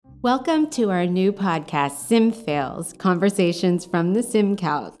Welcome to our new podcast, SimFails, Conversations from the Sim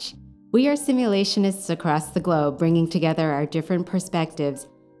Couch. We are simulationists across the globe bringing together our different perspectives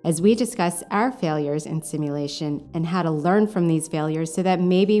as we discuss our failures in simulation and how to learn from these failures so that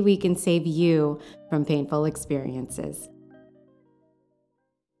maybe we can save you from painful experiences.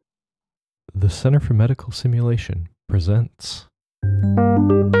 The Center for Medical Simulation presents.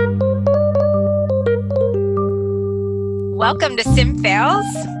 Welcome to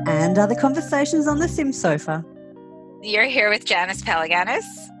SimFails and Other Conversations on the Sim Sofa. You're here with Janice Palaganas,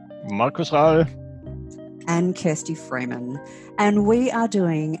 Marcus Rall, and Kirsty Freeman. And we are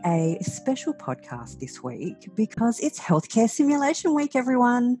doing a special podcast this week because it's Healthcare Simulation Week,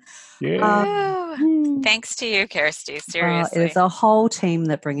 everyone. Yeah. Thanks to you, Kirsty. Seriously. It's a whole team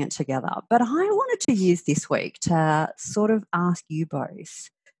that bring it together. But I wanted to use this week to sort of ask you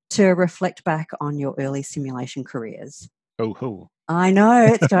both to reflect back on your early simulation careers. Oh. I know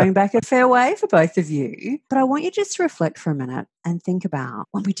it's going back a fair way for both of you, but I want you just to reflect for a minute and think about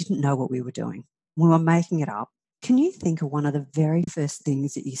when we didn't know what we were doing. We were making it up. Can you think of one of the very first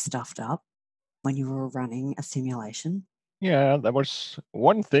things that you stuffed up when you were running a simulation? Yeah, that was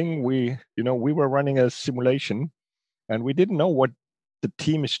one thing. We were running a simulation and we didn't know what the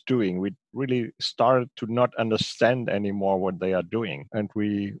team is doing. We really started to not understand anymore what they are doing. And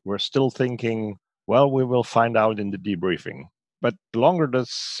we were still thinking, well, we will find out in the debriefing. But the longer the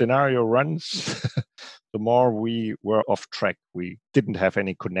scenario runs, the more we were off track. We didn't have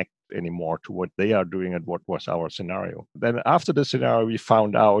any connect anymore to what they are doing and what was our scenario. Then after the scenario, we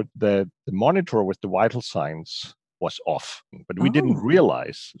found out that the monitor with the vital signs was off, but we didn't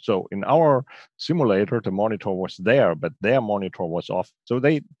realize. So in our simulator, the monitor was there, but their monitor was off. So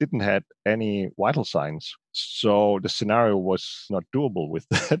they didn't have any vital signs. So the scenario was not doable with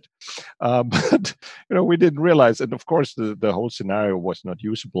that. But we didn't realize. And of course, the whole scenario was not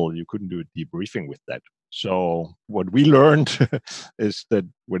usable. You couldn't do a debriefing with that. So what we learned is that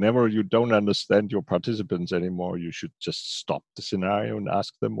whenever you don't understand your participants anymore, you should just stop the scenario and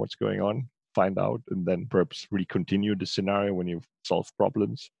ask them what's going on, find out, and then perhaps recontinue the scenario when you've solved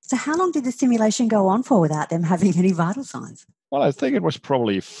problems. So how long did the simulation go on for without them having any vital signs? Well, I think it was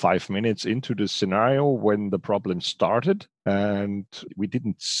probably 5 minutes into the scenario when the problem started, and we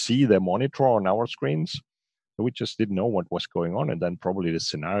didn't see the monitor on our screens. So we just didn't know what was going on. And then probably the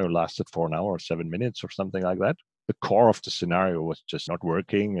scenario lasted for an hour or 7 minutes or something like that. The core of the scenario was just not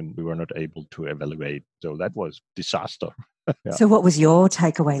working and we were not able to evaluate. So that was disaster. Yeah. So what was your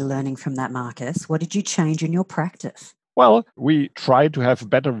takeaway learning from that, Marcus? What did you change in your practice? Well, we try to have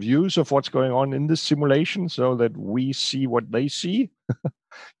better views of what's going on in the simulation so that we see what they see,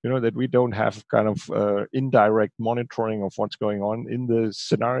 that we don't have kind of indirect monitoring of what's going on in the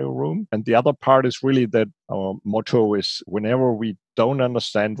scenario room. And the other part is really that our motto is whenever we don't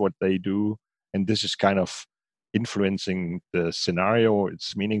understand what they do, and this is kind of influencing the scenario,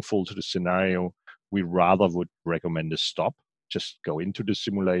 it's meaningful to the scenario, we rather would recommend a stop. Just go into the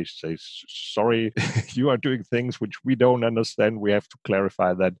simulation, say, sorry, you are doing things which we don't understand. We have to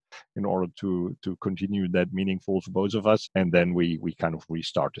clarify that in order to continue that meaningful for both of us. And then we kind of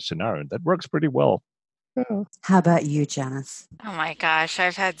restart the scenario. And that works pretty well. Yeah. How about you, Janice? Oh my gosh,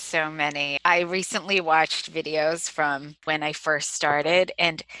 I've had so many. I recently watched videos from when I first started,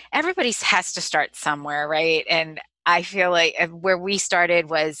 and everybody has to start somewhere, right? And I feel like where we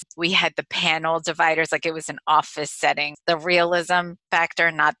started was we had the panel dividers, like it was an office setting, the realism factor,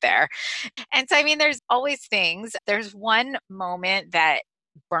 not there. And so, there's always things. There's one moment that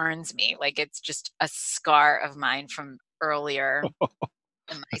burns me, like it's just a scar of mine from earlier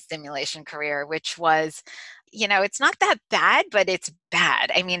in my simulation career, which was, it's not that bad, but it's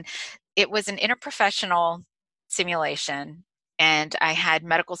bad. It was an interprofessional simulation. And I had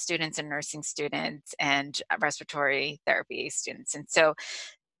medical students and nursing students and respiratory therapy students. And so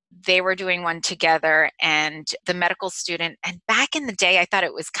they were doing one together, and the medical student, and back in the day, I thought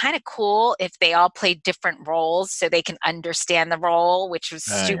it was kind of cool if they all played different roles so they can understand the role, which was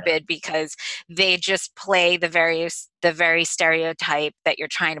stupid because they just play the very stereotype that you're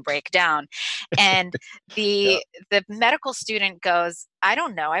trying to break down. And the medical student goes, I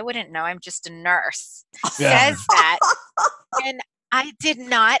don't know, I wouldn't know, I'm just a nurse. Says that. And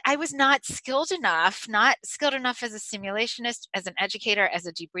I was not skilled enough as a simulationist, as an educator, as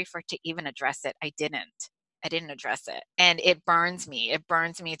a debriefer to even address it. I didn't address it. And it burns me. It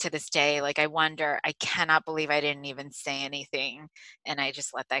burns me to this day. Like, I cannot believe I didn't even say anything and I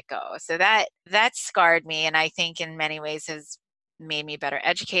just let that go. So that scarred me. And I think in many ways has made me a better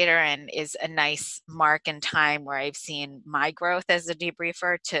educator and is a nice mark in time where I've seen my growth as a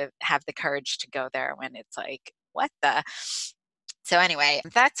debriefer to have the courage to go there when it's like, what the? So anyway,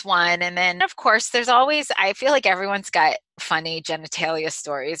 that's one. And then, of course, there's always, I feel like everyone's got funny genitalia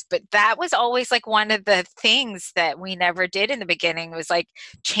stories, but that was always like one of the things that we never did in the beginning was like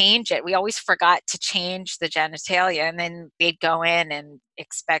change it. We always forgot to change the genitalia, and then they'd go in and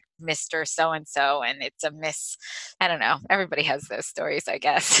expect Mr. So-and-so, and it's a miss. I don't know. Everybody has those stories, I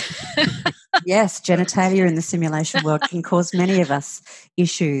guess. Yes, genitalia in the simulation world can cause many of us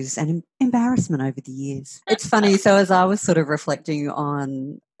issues and embarrassment over the years. It's funny. So as I was sort of reflecting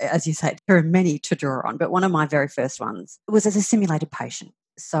on, as you say, there are many to draw on, but one of my very first ones was as a simulated patient.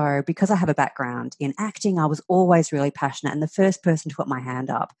 So because I have a background in acting, I was always really passionate and the first person to put my hand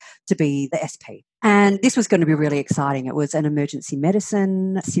up to be the SP. And this was going to be really exciting. It was an emergency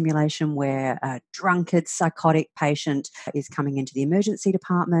medicine simulation where a drunkard, psychotic patient is coming into the emergency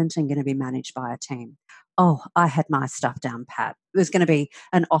department and going to be managed by a team. Oh, I had my stuff down pat. It was going to be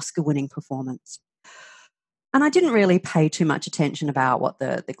an Oscar-winning performance. And I didn't really pay too much attention about what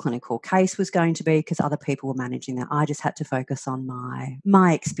the clinical case was going to be because other people were managing that. I just had to focus on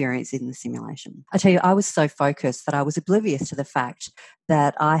my experience in the simulation. I tell you, I was so focused that I was oblivious to the fact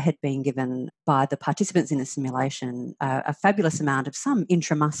that I had been given by the participants in the simulation a fabulous amount of some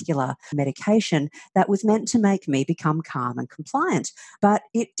intramuscular medication that was meant to make me become calm and compliant, but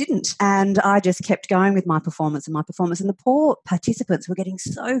it didn't. And I just kept going with my performance. And the poor participants were getting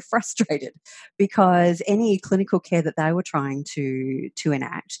so frustrated because any clinical care that they were trying to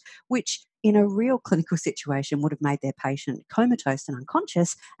enact, which in a real clinical situation would have made their patient comatose and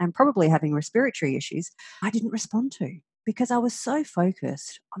unconscious and probably having respiratory issues, I didn't respond to because I was so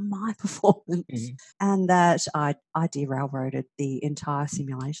focused on my performance and that I derailroaded the entire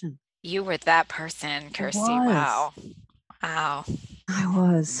simulation. You were that person, Kirsty. I Wow. Wow. I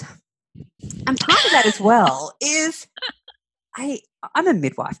was. And part of that as well is I'm a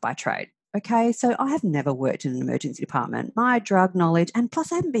midwife by trade. Okay, so I have never worked in an emergency department. My drug knowledge, and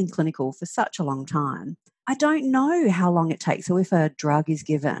plus I haven't been clinical for such a long time. I don't know how long it takes. So if a drug is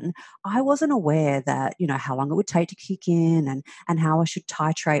given, I wasn't aware that, how long it would take to kick in and how I should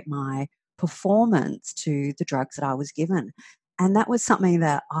titrate my performance to the drugs that I was given. And that was something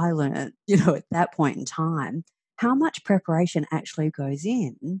that I learned, at that point in time, how much preparation actually goes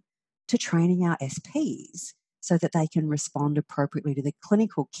in to training our SPs so that they can respond appropriately to the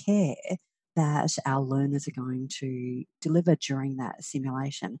clinical care that our learners are going to deliver during that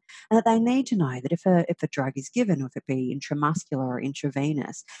simulation. And that they need to know that if a drug is given, or if it be intramuscular or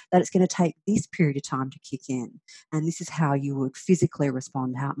intravenous, that it's going to take this period of time to kick in. And this is how you would physically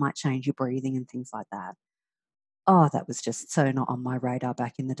respond, how it might change your breathing and things like that. Oh, that was just so not on my radar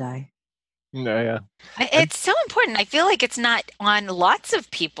back in the day. Yeah. It's so important. I feel like it's not on lots of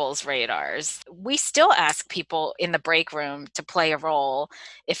people's radars. We still ask people in the break room to play a role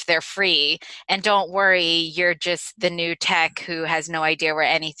if they're free. And don't worry, you're just the new tech who has no idea where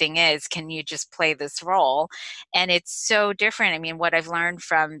anything is. Can you just play this role? And it's so different. I mean, what I've learned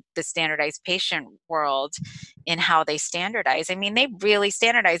from the standardized patient world in how they standardize. I mean, they really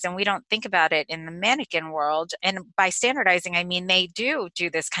standardize, and we don't think about it in the mannequin world. And by standardizing, I mean, they do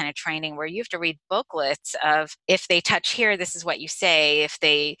this kind of training where you have to read booklets of, if they touch here, this is what you say. If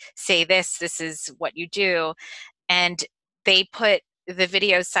they say this, this is what you do. And they put the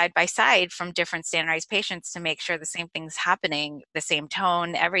videos side by side from different standardized patients to make sure the same thing's happening, the same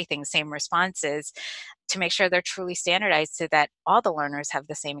tone, everything, same responses, to make sure they're truly standardized so that all the learners have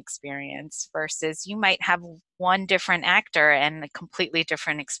the same experience, versus you might have one different actor and a completely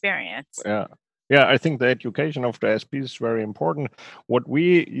different experience. Yeah, I think the education of the SP is very important. What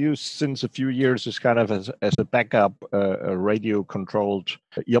we use since a few years is kind of as a backup, a radio-controlled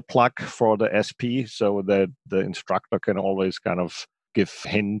earplug for the SP, so that the instructor can always kind of give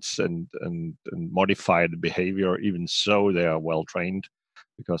hints and modify the behavior, even so they are well trained,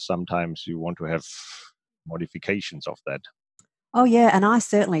 because sometimes you want to have modifications of that. Oh, yeah, and I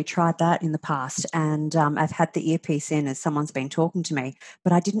certainly tried that in the past, and I've had the earpiece in as someone's been talking to me,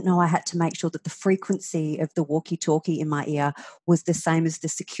 but I didn't know I had to make sure that the frequency of the walkie-talkie in my ear was the same as the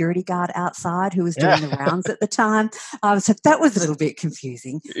security guard outside who was doing the rounds at the time. So that was a little bit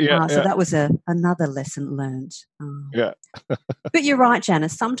confusing. So that was another lesson learned. Yeah. But you're right,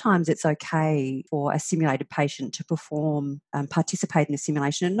 Janice. Sometimes it's okay for a simulated patient to perform, participate in a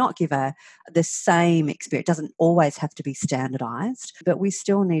simulation and not give the same experience. It doesn't always have to be standardized, but we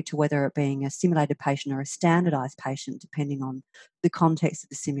still need to, whether it being a simulated patient or a standardized patient, depending on the context of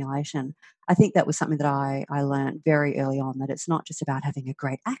the simulation. I think that was something that I learned very early on, that it's not just about having a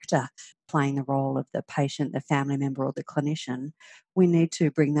great actor playing the role of the patient, the family member, or the clinician. We need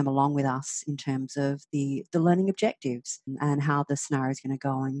to bring them along with us in terms of the learning objectives and how the scenario is going to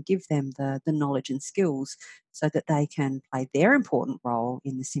go, and give them the knowledge and skills so that they can play their important role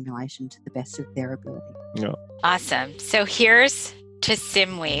in the simulation to the best of their ability. Yeah. Awesome. So here's to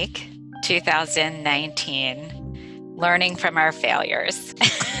Sim Week 2019, learning from our failures.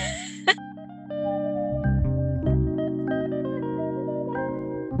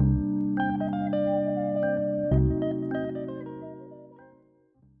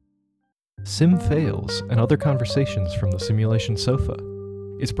 SimFails and Other Conversations from the Simulation Sofa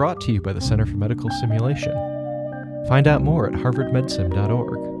is brought to you by the Center for Medical Simulation. Find out more at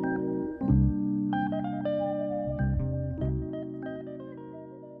harvardmedsim.org.